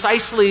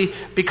 precisely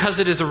because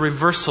it is a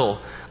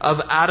reversal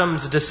of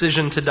Adam's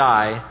decision to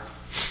die,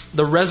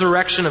 the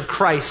resurrection of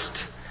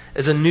Christ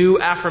is a new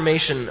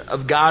affirmation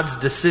of God's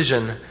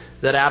decision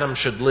that Adam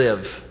should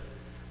live.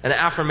 An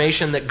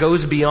affirmation that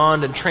goes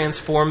beyond and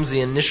transforms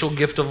the initial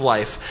gift of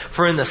life.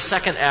 For in the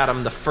second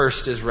Adam, the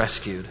first is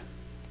rescued.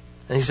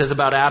 And he says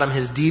about Adam,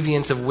 his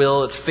deviance of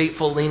will, its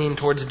fateful leaning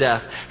towards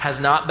death, has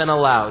not been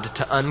allowed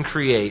to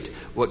uncreate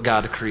what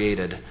God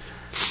created.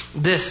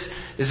 This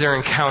is their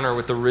encounter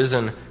with the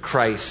risen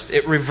Christ.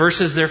 It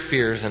reverses their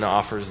fears and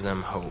offers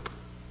them hope.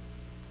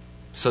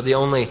 So the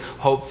only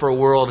hope for a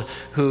world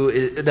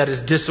that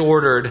is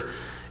disordered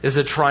is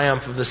the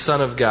triumph of the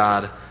Son of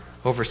God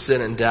over sin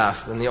and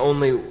death. And the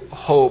only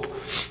hope,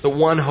 the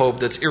one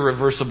hope that's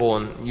irreversible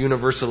and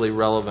universally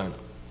relevant,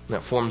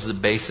 that forms the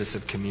basis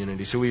of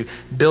community. So we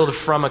build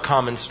from a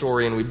common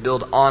story and we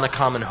build on a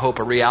common hope,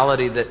 a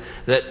reality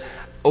that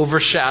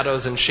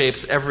overshadows and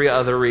shapes every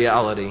other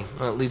reality.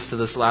 And it leads to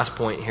this last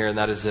point here, and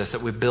that is this,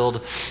 that we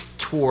build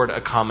toward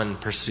a common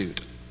pursuit.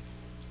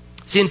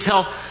 See,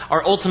 until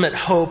our ultimate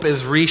hope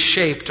is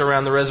reshaped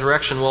around the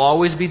resurrection, we'll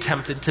always be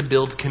tempted to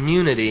build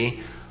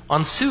community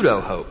on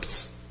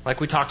pseudo-hopes.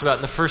 Like we talked about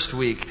in the first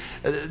week,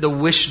 the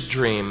wish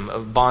dream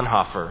of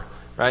Bonhoeffer,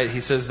 right?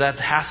 He says that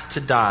has to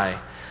die,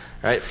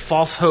 right?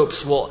 False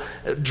hopes will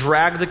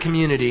drag the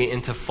community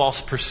into false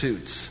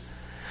pursuits.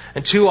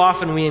 And too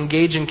often we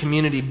engage in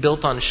community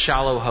built on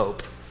shallow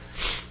hope.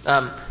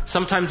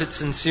 Sometimes it's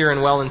sincere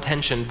and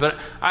well-intentioned, but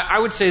I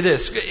would say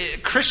this.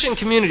 Christian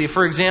community,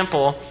 for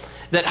example,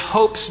 that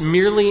hopes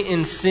merely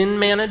in sin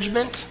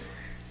management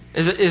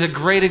is a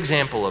great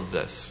example of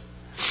this.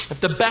 If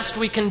the best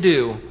we can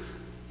do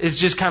is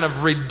just kind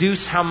of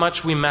reduce how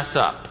much we mess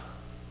up.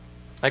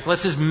 Like,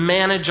 let's just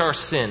manage our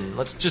sin.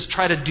 Let's just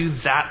try to do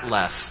that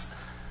less.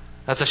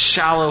 That's a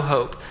shallow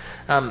hope.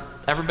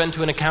 Ever been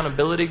to an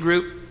accountability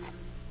group?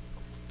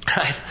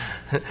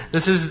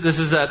 This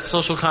is that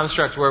social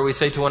construct where we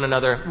say to one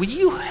another, will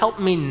you help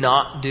me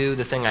not do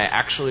the thing I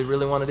actually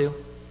really want to do?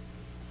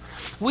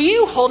 Will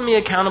you hold me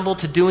accountable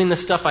to doing the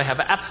stuff I have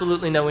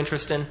absolutely no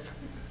interest in?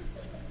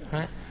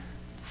 Right?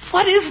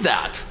 What is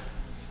that?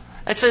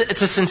 It's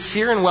a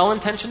sincere and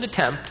well-intentioned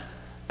attempt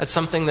at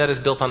something that is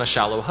built on a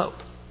shallow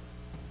hope.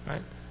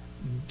 Right?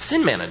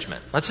 Sin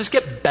management. Let's just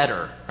get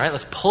better. Right?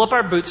 Let's pull up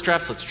our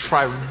bootstraps. Let's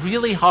try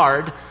really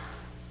hard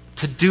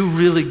to do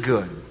really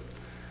good.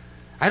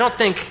 I don't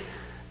think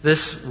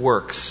this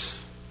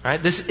works.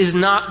 Right? This is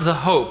not the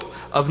hope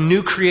of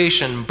new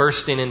creation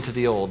bursting into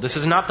the old. This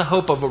is not the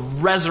hope of a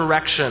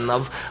resurrection,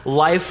 of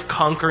life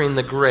conquering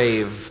the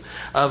grave,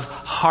 of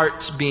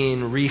hearts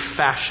being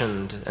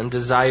refashioned and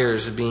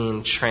desires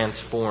being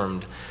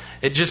transformed.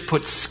 It just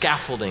puts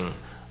scaffolding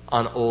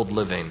on old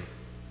living.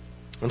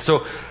 And so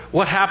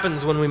what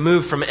happens when we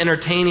move from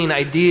entertaining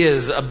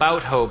ideas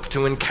about hope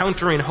to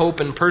encountering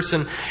hope in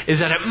person is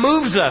that it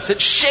moves us,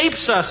 it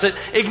shapes us, it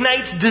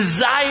ignites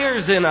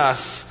desires in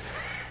us.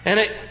 And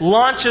it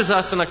launches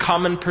us in a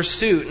common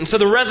pursuit. And so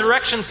the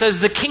resurrection says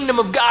the kingdom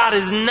of God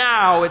is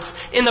now. It's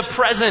in the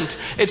present.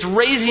 It's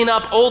raising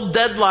up old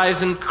dead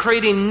lives and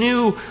creating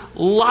new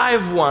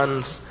live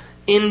ones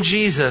in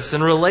Jesus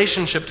in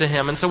relationship to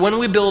Him. And so when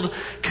we build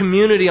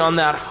community on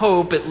that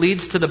hope, it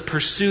leads to the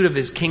pursuit of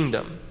His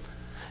kingdom.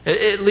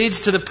 It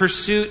leads to the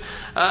pursuit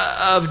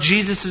of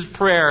Jesus'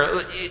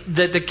 prayer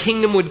that the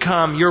kingdom would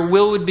come, your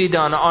will would be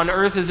done on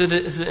earth as it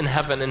is in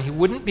heaven. And He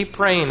wouldn't be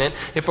praying it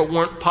if it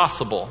weren't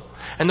possible.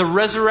 And the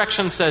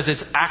resurrection says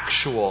it's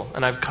actual,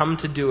 and I've come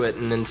to do it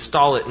and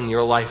install it in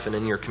your life and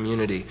in your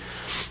community.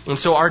 And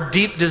so our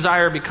deep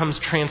desire becomes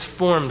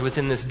transformed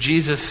within this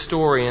Jesus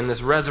story and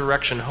this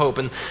resurrection hope.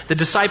 And the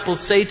disciples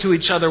say to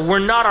each other, were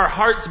not our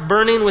hearts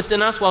burning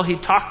within us while He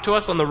talked to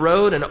us on the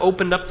road and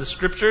opened up the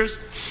Scriptures?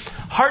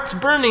 Hearts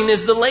burning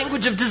is the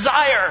language of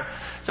desire.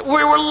 So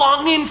we were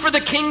longing for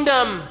the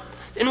kingdom,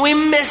 and we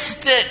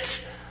missed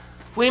it.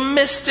 We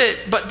missed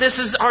it, but this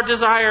is our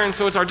desire, and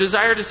so it's our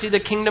desire to see the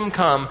kingdom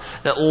come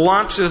that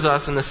launches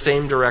us in the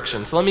same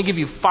direction. So let me give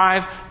you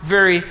 5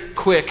 very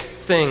quick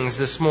things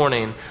this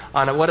morning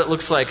on what it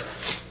looks like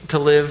to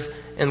live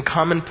in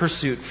common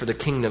pursuit for the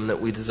kingdom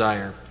that we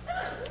desire.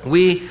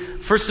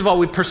 First of all,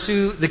 we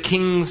pursue the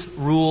King's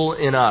rule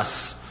in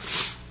us.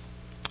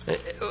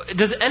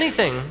 Does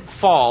anything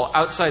fall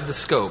outside the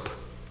scope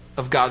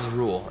of God's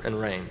rule and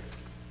reign?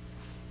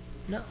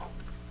 No.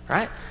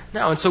 right?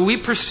 No, and so we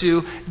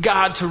pursue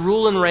God to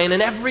rule and reign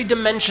in every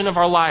dimension of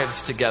our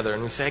lives together.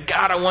 And we say,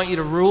 God, I want you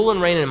to rule and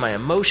reign in my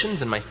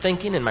emotions and my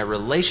thinking and my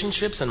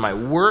relationships and my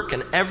work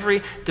and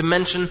every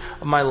dimension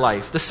of my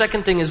life. The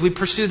second thing is we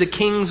pursue the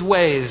King's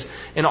ways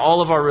in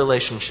all of our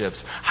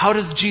relationships. How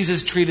does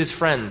Jesus treat his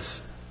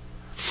friends?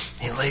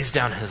 He lays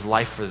down his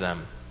life for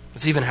them.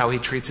 It's even how he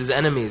treats his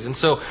enemies. And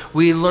so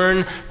we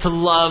learn to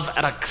love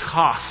at a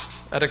cost,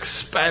 at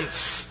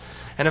expense.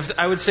 And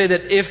I would say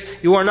that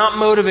if you are not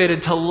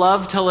motivated to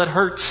love till it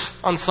hurts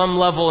on some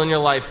level in your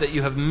life, that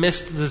you have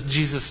missed this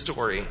Jesus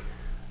story.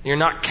 You're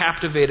not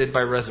captivated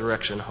by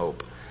resurrection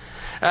hope.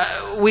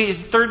 We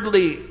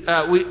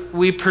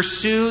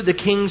pursue the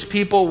King's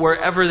people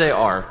wherever they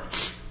are.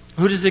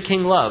 Who does the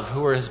King love?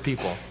 Who are his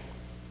people?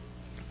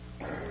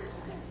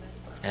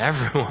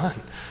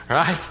 Everyone,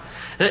 right?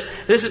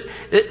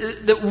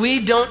 That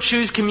we don't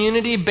choose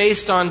community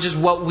based on just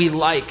what we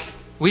like.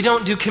 We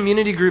don't do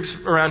community groups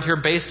around here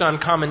based on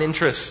common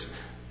interests.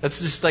 That's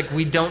just like,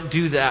 we don't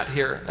do that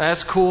here.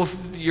 That's cool if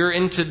you're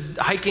into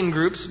hiking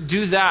groups,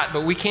 do that,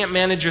 but we can't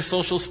manage your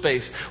social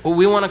space. What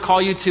we want to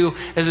call you to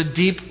is a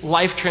deep,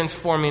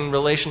 life-transforming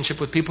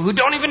relationship with people who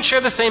don't even share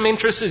the same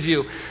interests as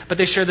you, but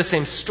they share the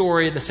same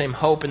story, the same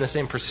hope, and the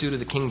same pursuit of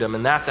the kingdom.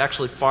 And that's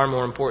actually far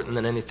more important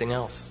than anything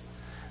else.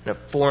 And it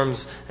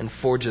forms and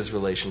forges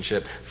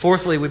relationship.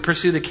 Fourthly, we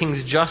pursue the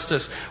King's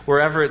justice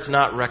wherever it's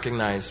not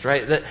recognized,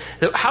 right? That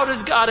how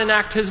does God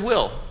enact his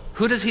will?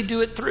 Who does he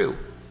do it through?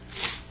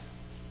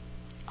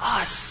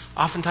 Us.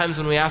 Oftentimes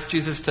when we ask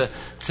Jesus to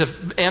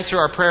answer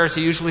our prayers,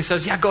 he usually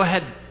says, yeah, go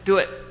ahead, do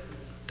it.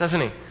 Doesn't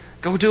he?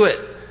 Go do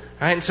it.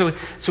 Right? And so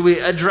we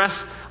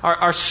address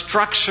our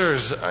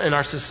structures in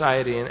our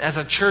society. And as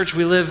a church,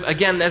 we live,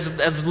 again,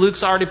 as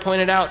Luke's already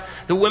pointed out,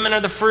 the women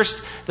are the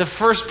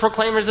first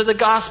proclaimers of the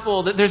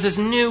gospel. That there's this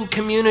new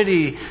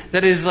community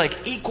that is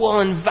like equal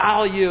in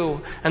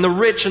value. And the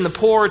rich and the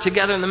poor are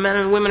together, and the men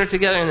and women are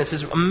together. And it's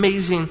this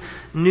amazing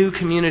new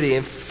community.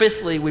 And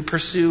fifthly, we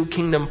pursue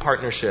kingdom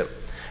partnership.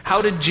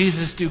 How did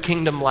Jesus do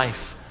kingdom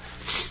life?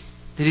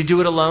 Did he do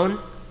it alone?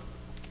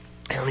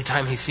 The only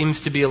time he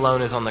seems to be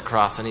alone is on the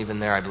cross, and even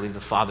there I believe the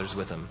Father's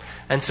with him.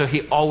 And so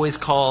he always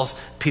calls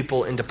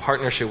people into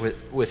partnership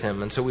with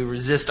him. And so we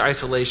resist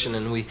isolation,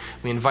 and we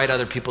invite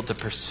other people to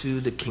pursue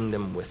the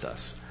kingdom with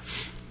us.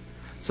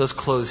 So let's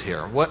close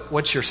here.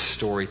 What's your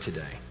story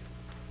today?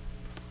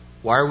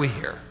 Why are we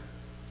here?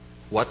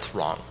 What's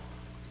wrong?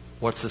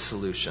 What's the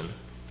solution?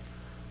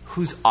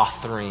 Who's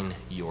authoring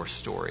your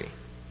story?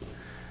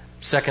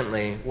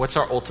 Secondly, what's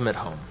our ultimate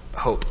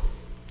hope?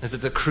 Is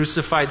it the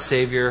crucified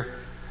Savior,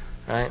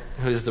 right,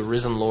 who is the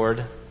risen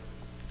Lord?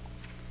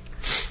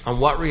 On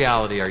what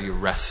reality are you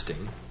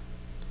resting?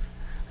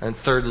 And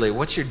thirdly,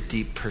 what's your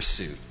deep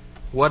pursuit?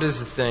 What is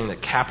the thing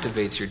that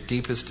captivates your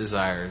deepest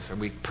desires? Are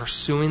we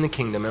pursuing the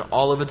kingdom in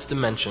all of its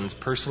dimensions,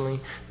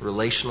 personally,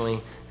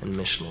 relationally, and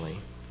missionally?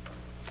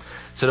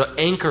 So to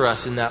anchor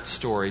us in that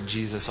story,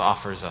 Jesus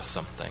offers us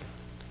something.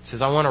 He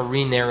says, I want to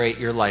re-narrate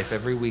your life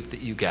every week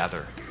that you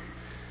gather.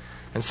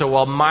 And so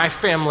while my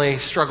family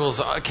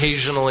struggles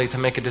occasionally to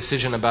make a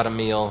decision about a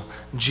meal,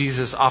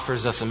 Jesus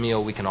offers us a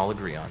meal we can all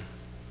agree on.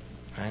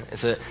 Right?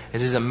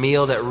 It is a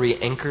meal that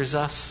re-anchors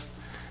us,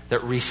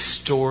 that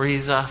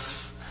restores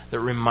us, that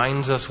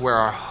reminds us where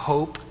our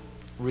hope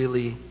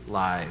really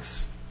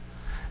lies.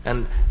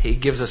 And he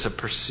gives us a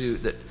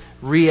pursuit that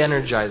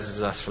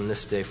re-energizes us from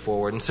this day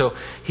forward. And so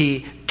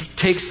he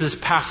takes this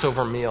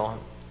Passover meal,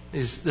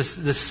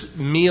 this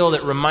meal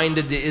that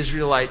reminded the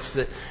Israelites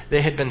that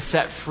they had been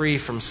set free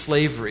from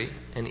slavery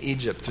in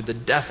Egypt through the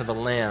death of a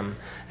lamb.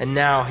 And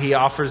now he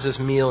offers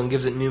this meal and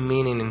gives it new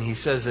meaning. And he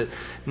says that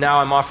now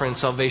I'm offering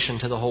salvation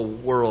to the whole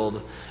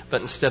world. But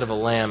instead of a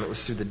lamb, it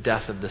was through the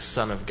death of the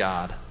Son of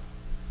God.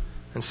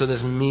 And so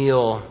this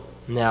meal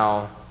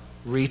now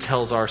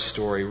retells our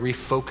story,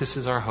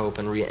 refocuses our hope,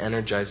 and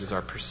re-energizes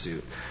our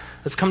pursuit.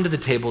 Let's come to the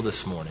table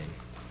this morning.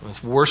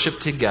 Let's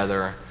worship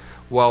together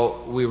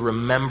while we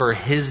remember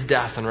his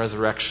death and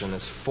resurrection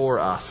is for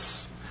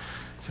us.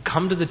 So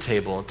come to the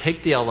table,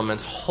 take the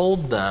elements,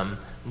 hold them.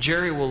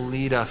 Jerry will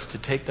lead us to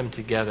take them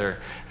together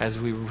as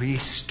we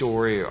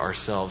restory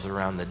ourselves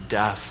around the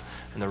death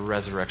and the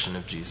resurrection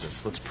of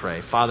Jesus. Let's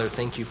pray. Father,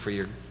 thank you for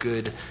your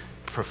good,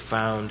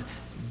 profound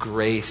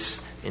grace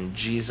in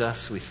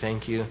Jesus. We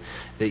thank you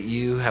that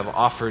you have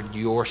offered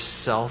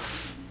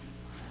yourself,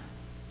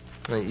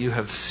 that you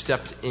have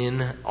stepped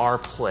in our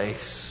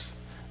place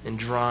and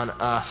drawn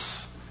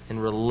us in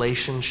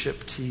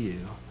relationship to you.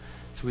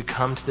 So we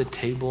come to the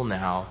table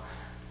now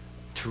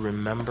to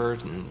remember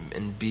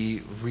and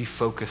be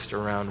refocused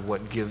around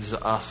what gives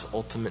us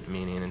ultimate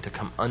meaning, and to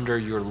come under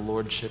your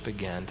lordship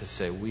again to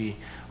say we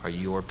are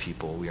your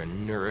people. We are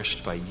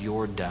nourished by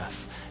your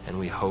death, and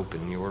we hope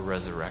in your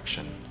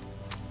resurrection.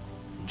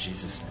 In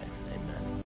Jesus' name.